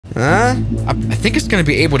I think it's going to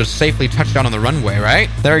be able to safely touch down on the runway, right?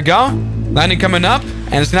 There we go. Landing coming up,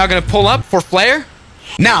 and it's now going to pull up for flare.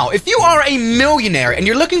 Now, if you are a millionaire and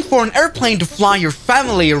you're looking for an airplane to fly your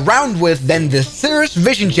family around with, then the Cirrus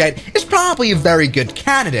Vision Jet is probably a very good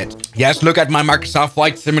candidate. Yes, look at my Microsoft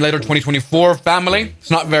Flight Simulator 2024 family.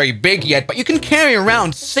 It's not very big yet, but you can carry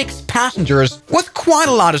around 6 passengers with quite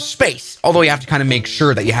a lot of space. Although you have to kind of make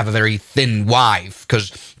sure that you have a very thin wive,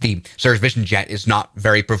 because the Cirrus Vision Jet is not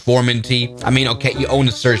very performant-y. I mean, okay, you own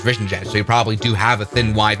a Cirrus Vision Jet, so you probably do have a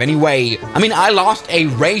thin wive anyway. I mean, I lost a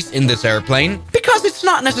race in this airplane because it's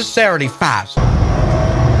not necessarily fast.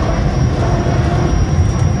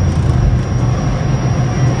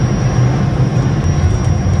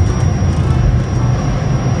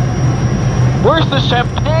 Where's the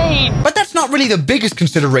champagne? But that's not really the biggest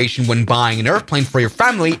consideration when buying an airplane for your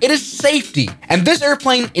family. It is safety. And this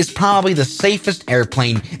airplane is probably the safest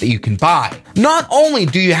airplane that you can buy. Not only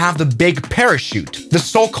do you have the big parachute, the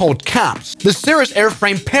so-called caps, the Cirrus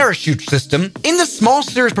airframe parachute system, in the small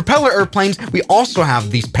Cirrus propeller airplanes, we also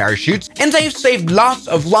have these parachutes, and they've saved lots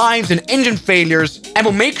of lives and engine failures, and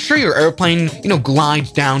will make sure your airplane,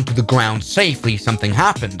 glides down to the ground safely if something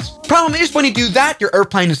happens. Problem is, when you do that, your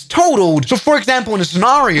airplane is totaled. So for example, in a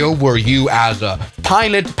scenario where you as a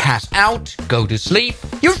pilot pass out, go to sleep,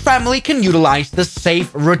 your family can utilize the Safe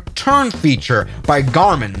Return feature by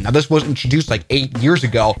Garmin. Now, this was introduced like 8 years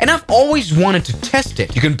ago, and I've always wanted to test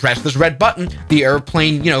it. You can press this red button, the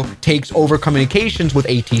airplane, takes over communications with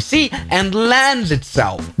ATC and lands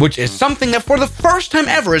itself, which is something that for the first time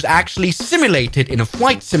ever is actually simulated in a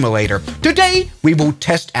flight simulator. Today, we will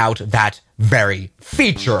test out that very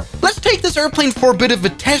feature. Let's take this airplane for a bit of a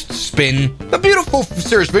test spin. The beautiful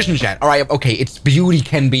Cirrus Vision Jet. All right, okay, its beauty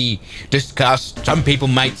can be discussed. Some people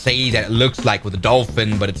might say that it looks like with a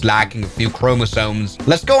dolphin, but it's lacking a few chromosomes.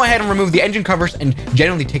 Let's go ahead and remove the engine covers and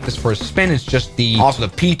generally take this for a spin. It's just also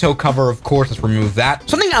the pitot cover, of course. Let's remove that.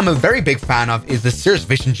 Something I'm a very big fan of is the Cirrus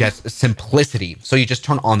Vision Jet's simplicity. So you just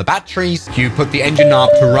turn on the batteries, you put the engine knob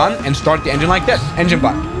to run, and start the engine like this. Engine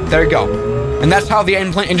button. There you go. And that's how the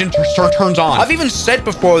engine turns on. I've even said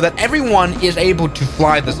before that everyone is able to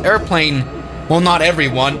fly this airplane. Well, not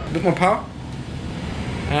everyone. A bit more power.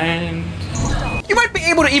 And you might be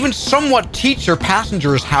able to even somewhat teach your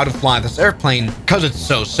passengers how to fly this airplane because it's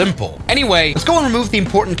so simple. Anyway, let's go and remove the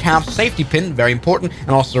important cap safety pin, very important,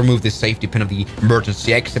 and also remove the safety pin of the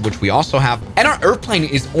emergency exit, which we also have. And our airplane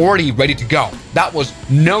is already ready to go. That was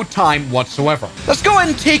no time whatsoever. Let's go ahead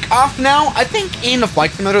and take off now. I think in the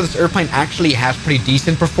flight simulator, this airplane actually has pretty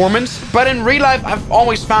decent performance, but in real life, I've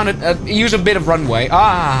always found it use a bit of runway.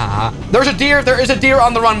 There's a deer. There is a deer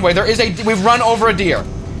on the runway. We've run over a deer.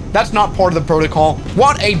 That's not part of the protocol.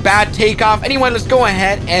 What a bad takeoff. Anyway, let's go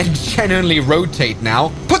ahead and genuinely rotate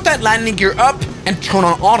now. Put that landing gear up and turn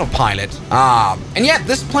on autopilot. And yet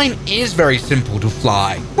this plane is very simple to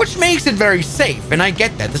fly, which makes it very safe. And I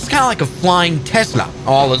get that. This is kind of like a flying Tesla.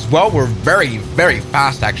 All is well. We're very, very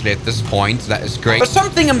fast actually at this point. So that is great. But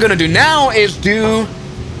something I'm going to do now is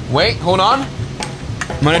wait, hold on.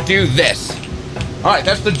 I'm going to do this. All right,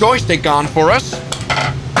 that's the joystick on for us.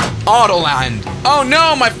 AUTOLAND. Oh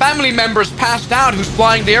no, my family member's passed out who's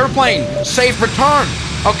flying the airplane. Safe return.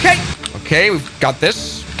 Okay, we've got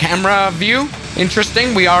this camera view.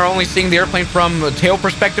 Interesting. We are only seeing the airplane from a tail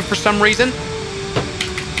perspective for some reason.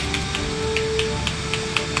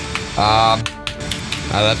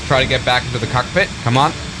 Let's try to get back into the cockpit. Come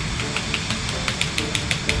on.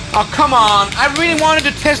 Oh, come on. I really wanted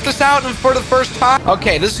to test this out for the first time.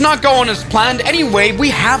 Okay, this is not going as planned. Anyway, we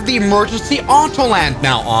have the emergency AUTOLAND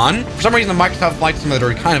now on. For some reason, the Microsoft Flight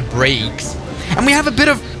Simulator kind of breaks. And we have a bit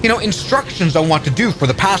of, instructions on what to do for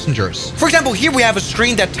the passengers. For example, here we have a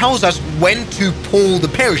screen that tells us when to pull the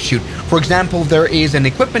parachute. For example, there is an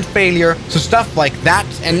equipment failure, so stuff like that.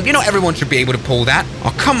 And, everyone should be able to pull that.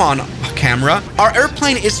 Oh, come on, camera. Our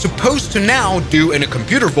airplane is supposed to now do, in a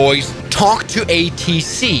computer voice, talk to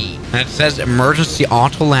ATC. And it says emergency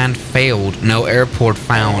AUTOLAND failed. No airport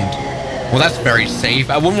found. Well, that's very safe.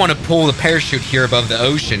 I wouldn't want to pull the parachute here above the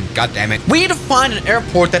ocean. God damn it. We need to find an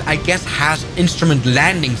airport that I guess has instrument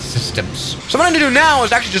landing systems. So what I'm going to do now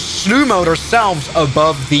is actually just slew mode ourselves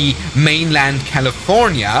above the mainland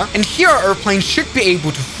California. And here our airplane should be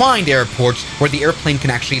able to find airports where the airplane can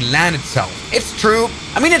actually land itself. It's true.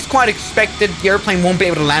 I mean, it's quite expected. The airplane won't be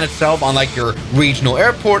able to land itself on like your regional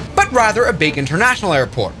airport, but rather a big international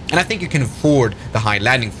airport. And I think you can afford the high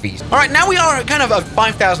landing fees. All right, now we are kind of at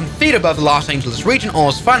 5,000 feet above the Los Angeles region. All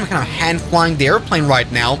is fine. I'm kind of hand flying the airplane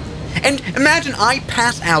right now. And imagine I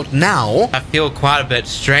pass out now. I feel quite a bit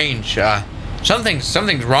strange.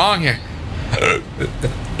 Something's wrong here.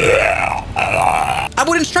 I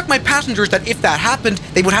would instruct my passengers that if that happened,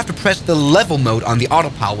 they would have to press the level mode on the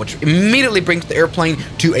autopilot, which immediately brings the airplane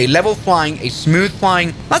to a level flying, a smooth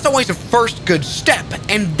flying. That's always the first good step,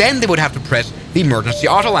 and then they would have to press the emergency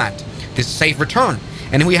autoland. This is safe return.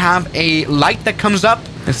 And we have a light that comes up.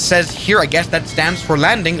 It says here, I guess that stands for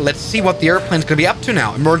landing. Let's see what the airplane's gonna be up to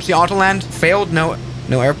now. Emergency autoland failed. No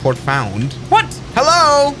airport found. What?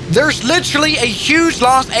 Hello? There's literally a huge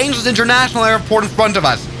Los Angeles International Airport in front of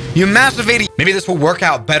us. You massive idiot. Maybe this will work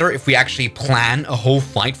out better if we actually plan a whole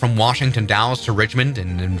flight from Washington, Dallas to Richmond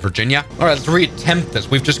in Virginia. All right, let's reattempt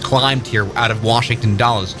this. We've just climbed here out of Washington,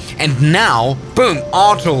 Dallas. And now, boom,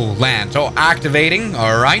 AUTOLAND. So activating.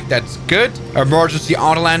 All right, that's good. Emergency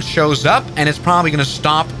AUTOLAND shows up and it's probably going to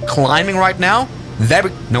stop climbing right now.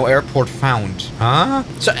 No airport found. Huh?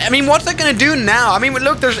 So, I mean, what's that going to do now? I mean,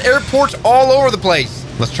 look, there's airports all over the place.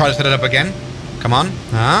 Let's try to set it up again. Come on.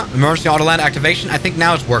 Emergency autoland activation. I think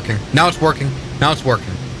now it's working. Now it's working. Now it's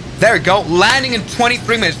working. There we go. Landing in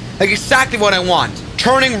 23 minutes. Like exactly what I want.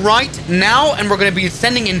 Turning right now, and we're going to be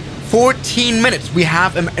descending in 14 minutes. We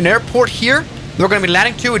have an airport here we're going to be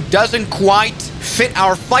landing to. It doesn't quite fit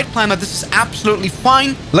our flight plan, but this is absolutely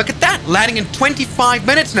fine. Look at that. Landing in 25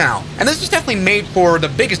 minutes now. And this is definitely made for the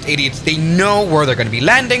biggest idiots. They know where they're going to be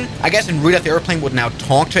landing. I guess in real life, the airplane would now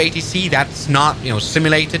talk to ATC. That's not,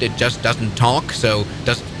 simulated. It just doesn't talk. So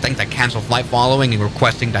does things like cancel flight following and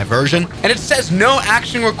requesting diversion. And it says no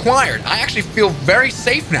action required. I actually feel very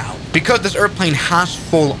safe now. Because this airplane has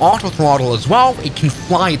full auto throttle as well, it can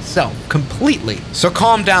fly itself completely. So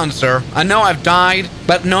calm down, sir. I know I've died,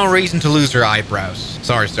 but no reason to lose your eyebrows.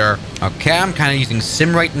 Sorry, sir. Okay, I'm kind of using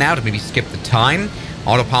sim right now to maybe skip the time.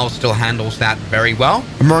 Autopilot still handles that very well.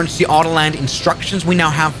 Emergency autoland instructions we now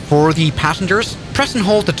have for the passengers. Press and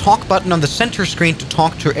hold the talk button on the center screen to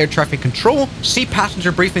talk to air traffic control. See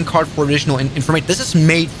passenger briefing card for additional information. This is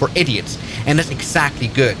made for idiots, and that's exactly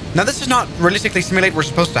good. Now, this is not realistically simulate. We're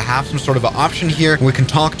supposed to have some sort of an option here. We can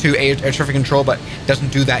talk to air traffic control, but it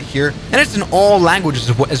doesn't do that here. And it's in all languages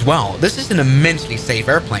as well. This is an immensely safe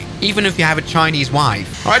airplane, even if you have a Chinese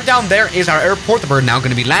wife. All right, down there is our airport that we're now going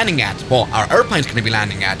to be landing at. Well, our airplane's going to be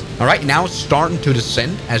landing at. All right, now it's starting to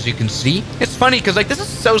descend, as you can see. It's funny because this is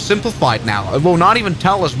so simplified now. It will not even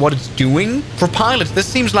tell us what it's doing. For pilots, this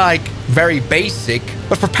seems like very basic,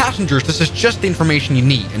 but for passengers, this is just the information you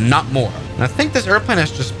need and not more. And I think this airplane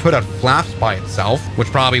has just put out flaps by itself, which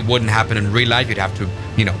probably wouldn't happen in real life. You'd have to,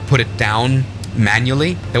 put it down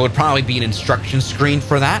manually. There would probably be an instruction screen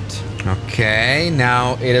for that. Okay,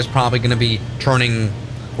 now it is probably going to be turning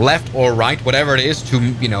left or right, whatever it is,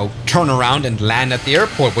 to, turn around and land at the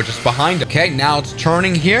airport, which is behind it. Okay, now it's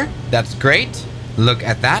turning here. That's great. Look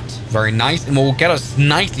at that. Very nice. And we'll get us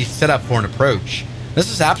nicely set up for an approach. This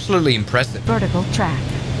is absolutely impressive. Vertical track.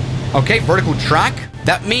 Okay, vertical track.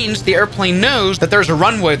 That means the airplane knows that there's a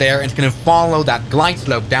runway there and it's going to follow that glide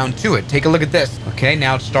slope down to it. Take a look at this. Okay,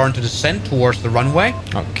 now it's starting to descend towards the runway.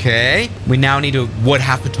 Okay, we now would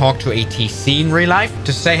have to talk to ATC in real life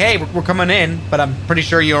to say, hey, we're coming in, but I'm pretty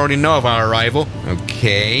sure you already know of our arrival.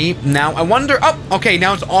 Okay, now I wonder, okay,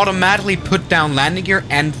 now it's automatically put down landing gear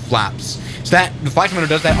and flaps. So that the flight simulator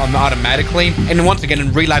does that automatically. And once again,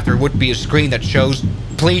 in real life, there would be a screen that shows,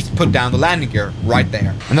 please put down the landing gear right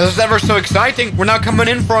there. And this is ever so exciting. We're now coming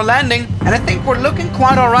in for a landing. And I think we're looking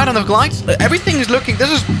quite all right on the glides. Everything is looking, this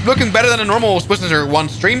is looking better than a normal Swiss Air One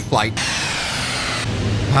stream flight.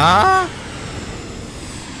 Huh?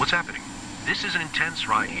 What's happening? This is an intense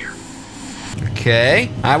ride here. Okay.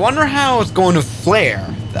 I wonder how it's going to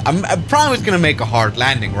flare. I'm probably going to make a hard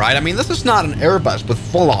landing, right? I mean, this is not an Airbus with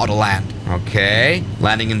full auto land. Okay.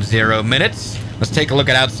 Landing in 0 minutes. Let's take a look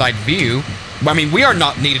at outside view. I mean, we are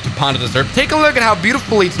not needed to ponder this Earth. Take a look at how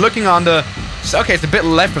beautifully it's looking on the... Okay, it's a bit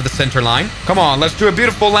left of the center line. Come on, let's do a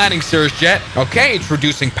beautiful landing, Cirrus Jet. Okay, it's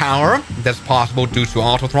reducing power. That's possible due to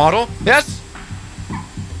auto throttle. Yes.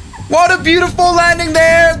 What a beautiful landing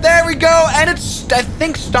there. There we go. And it's, I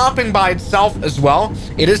think, stopping by itself as well.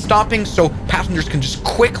 It is stopping so passengers can just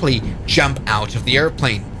quickly jump out of the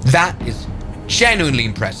airplane. That is genuinely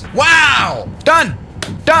impressive. Wow. Done.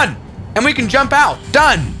 Done. And we can jump out.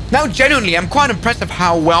 Done. Now, genuinely, I'm quite impressed of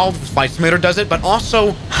how well this flight simulator does it, but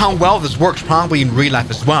also how well this works probably in real life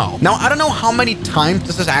as well. Now, I don't know how many times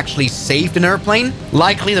this has actually saved an airplane.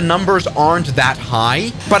 Likely the numbers aren't that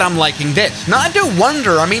high, but I'm liking this. Now, I do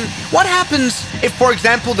wonder, I mean, what happens if, for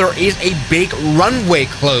example, there is a big runway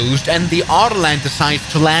closed and the Autoland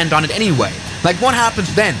decides to land on it anyway? Like, what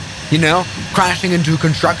happens then? You know, crashing into a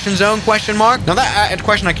construction zone, question mark? Now that a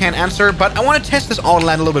question I can't answer, but I want to test this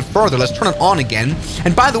AUTOLAND a little bit further. Let's turn it on again.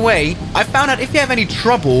 And by the way, I found out if you have any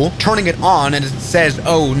trouble turning it on and it says,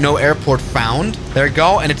 oh, no airport found, there you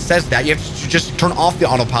go, and it says that, you have to just turn off the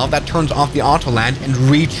autopilot. That turns off the AUTOLAND and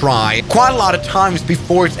retry quite a lot of times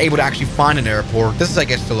before it's able to actually find an airport. This is, I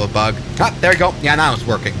guess, still a bug. Ah, there you go. Yeah, now it's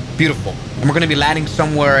working. Beautiful. And we're going to be landing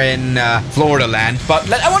somewhere in Florida land.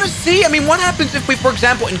 But I want to see, I mean, what happens if we, for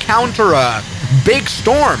example, encounter a big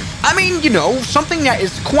storm? I mean, you know, something that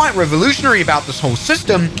is quite revolutionary about this whole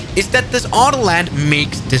system is that this AUTOLAND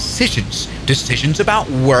makes decisions. Decisions about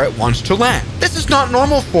where it wants to land. This is not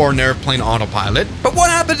normal for an airplane autopilot. But what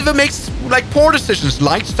happens if it makes, like, poor decisions?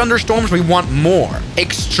 Lights, thunderstorms, we want more.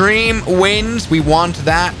 Extreme winds, we want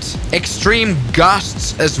that. Extreme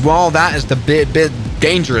gusts as well. That is the bit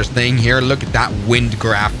dangerous thing here. Look at that wind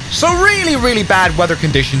graph. So really, really bad weather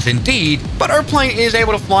conditions indeed. But our plane is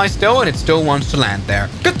able to fly still, and it still wants to land there.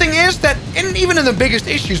 Good thing is that even in the biggest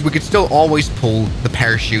issues, we could still always pull the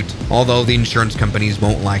parachute, although the insurance companies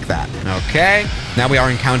won't like that. Okay, now we are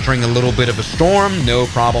encountering a little bit of a storm. No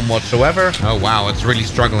problem whatsoever. Oh, wow, it's really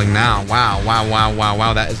struggling now. Wow, wow, wow, wow,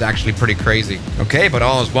 wow. That is actually pretty crazy. Okay, but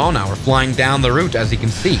all is well now. We're flying down the route, as you can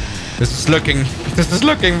see. This is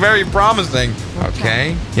looking very promising.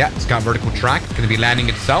 Okay. Yeah, it's got vertical track. It's going to be landing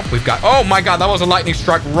itself. We've got... Oh, my God. That was a lightning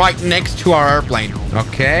strike right next to our airplane.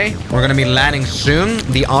 Okay. We're going to be landing soon.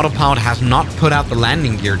 The autopilot has not put out the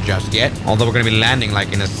landing gear just yet. Although we're going to be landing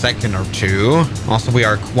like in a second or two. Also, we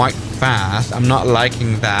are quite fast. I'm not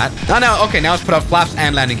liking that. Oh, no. Okay. Now it's put out flaps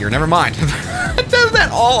and landing gear. Never mind. It does that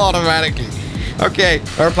all automatically. Okay,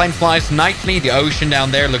 airplane flies nicely. The ocean down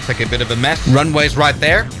there looks like a bit of a mess. Runway's right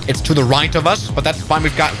there. It's to the right of us, but that's fine.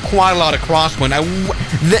 We've got quite a lot of crosswind.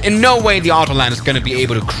 In no way the AUTOLAND is going to be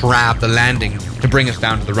able to grab the landing to bring us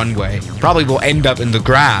down to the runway. Probably will end up in the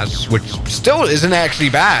grass, which still isn't actually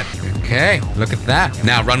bad. Okay, look at that.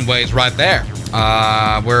 Now runway's right there.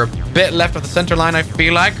 We're a bit left of the center line, I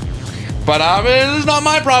feel like. But it's not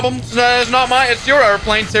my problem. It's your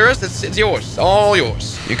airplane, Cirrus. It's yours. All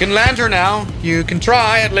yours. You can land her now. You can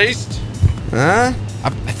try, at least. I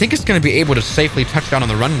think it's going to be able to safely touch down on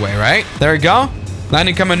the runway, right? There we go.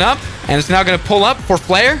 Landing coming up. And it's now going to pull up for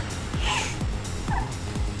flare.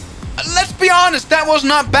 Let's be honest. That was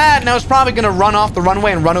not bad. Now it's probably going to run off the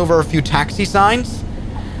runway and run over a few taxi signs.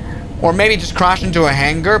 Or maybe just crash into a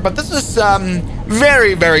hangar. But this is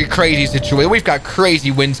very, very crazy situation. We've got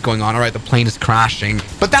crazy winds going on. All right, the plane is crashing.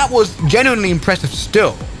 But that was genuinely impressive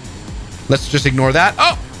still. Let's just ignore that.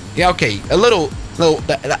 Oh, yeah, okay. A little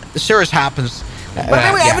Cirrus happens. But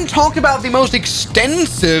anyway, I haven't talked about the most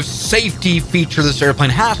extensive safety feature this airplane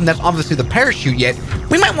has, and that's obviously the parachute yet.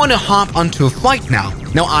 We might want to hop onto a flight now.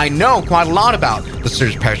 Now, I know quite a lot about the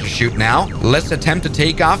Cirrus parachute now. Let's attempt to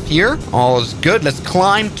take off here. All is good. Let's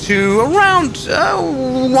climb to around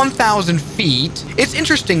 1,000 feet. It's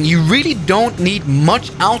interesting. You really don't need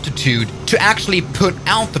much altitude to actually put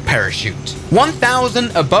out the parachute.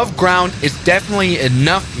 1,000 above ground is definitely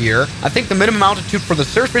enough here. I think the minimum altitude for the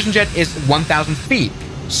Cirrus Vision Jet is 1,000 feet.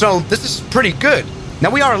 So this is pretty good. Now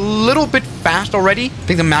we are a little bit fast already. I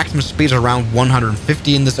think the maximum speed is around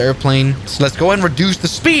 150 in this airplane. So let's go ahead and reduce the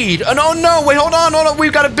speed. Oh, no, wait, hold on.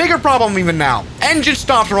 We've got a bigger problem even now. Engine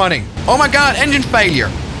stopped running. Oh my God, engine failure.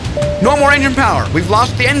 No more engine power. We've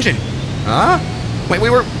lost the engine. Huh? Wait, we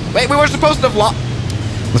were supposed to have lost...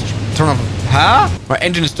 Let's turn off... Huh? Our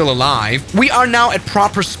engine is still alive. We are now at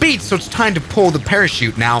proper speed, so it's time to pull the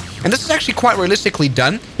parachute now. And this is actually quite realistically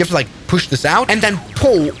done. You have to, like, push this out and then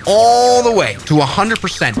pull all the way to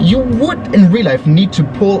 100%. You would, in real life, need to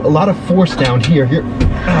pull a lot of force down here.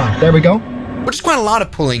 There we go. Which is quite a lot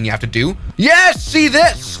of pulling you have to do. Yes, see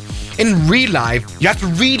this? In real life, you have to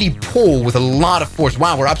really pull with a lot of force.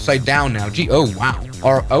 Wow, we're upside down now. Gee, oh, wow.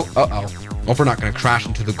 Uh-oh. Hope we're not going to crash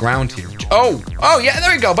into the ground here. Oh, yeah,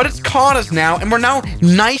 there we go. But it's caught us now, and we're now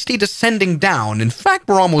nicely descending down. In fact,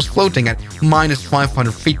 we're almost floating at minus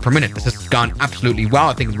 500 feet per minute. This has gone absolutely well.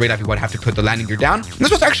 I think in real life, we would have to put the landing gear down. And this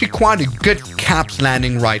was actually quite a good caps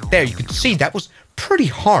landing right there. You could see that was pretty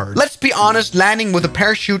hard. Let's be honest, landing with a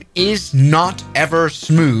parachute is not ever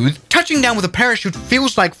smooth. Touching down with a parachute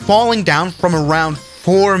feels like falling down from around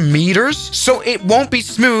 4 meters, so it won't be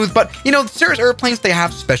smooth. But you know, the Cirrus airplanes, they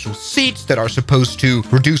have special seats that are supposed to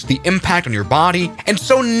reduce the impact on your body, and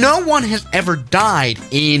so no one has ever died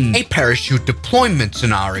in a parachute deployment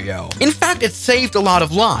scenario. In fact, it saved a lot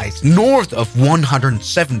of lives, north of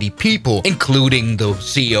 170 people, including the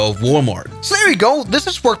CEO of Walmart. So there you go. This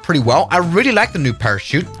has worked pretty well. I really like the new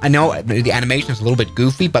parachute. I know the animation is a little bit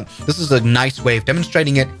goofy, but this is a nice way of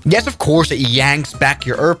demonstrating it. Yes, of course, it yanks back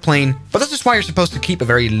your airplane, but this is why you're supposed to keep keep a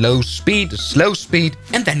very low speed, a slow speed,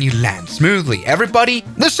 and then you land smoothly. Everybody,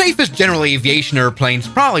 the safest general aviation airplane's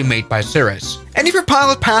probably made by Cirrus. And if your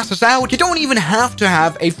pilot passes out, you don't even have to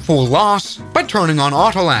have a full loss by turning on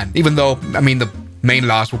AUTOLAND. Even though, I mean, the main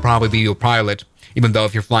loss will probably be your pilot. Even though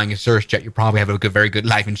if you're flying a Cirrus jet, you probably have a very good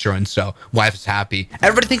life insurance, so wife is happy.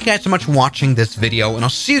 Everybody, thank you guys so much for watching this video, and I'll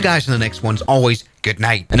see you guys in the next one. As always, good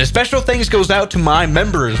night. And a special thanks goes out to my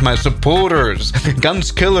members, my supporters,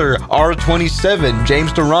 Guns Killer, R27,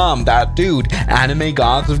 James Duram, That Dude, Anime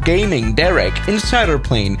Gods of Gaming, Derek, Insider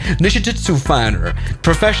Plane, Nishijutsu Finder,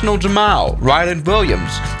 Professional Jamal, Ryland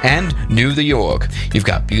Williams, and New the York. You've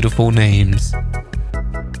got beautiful names.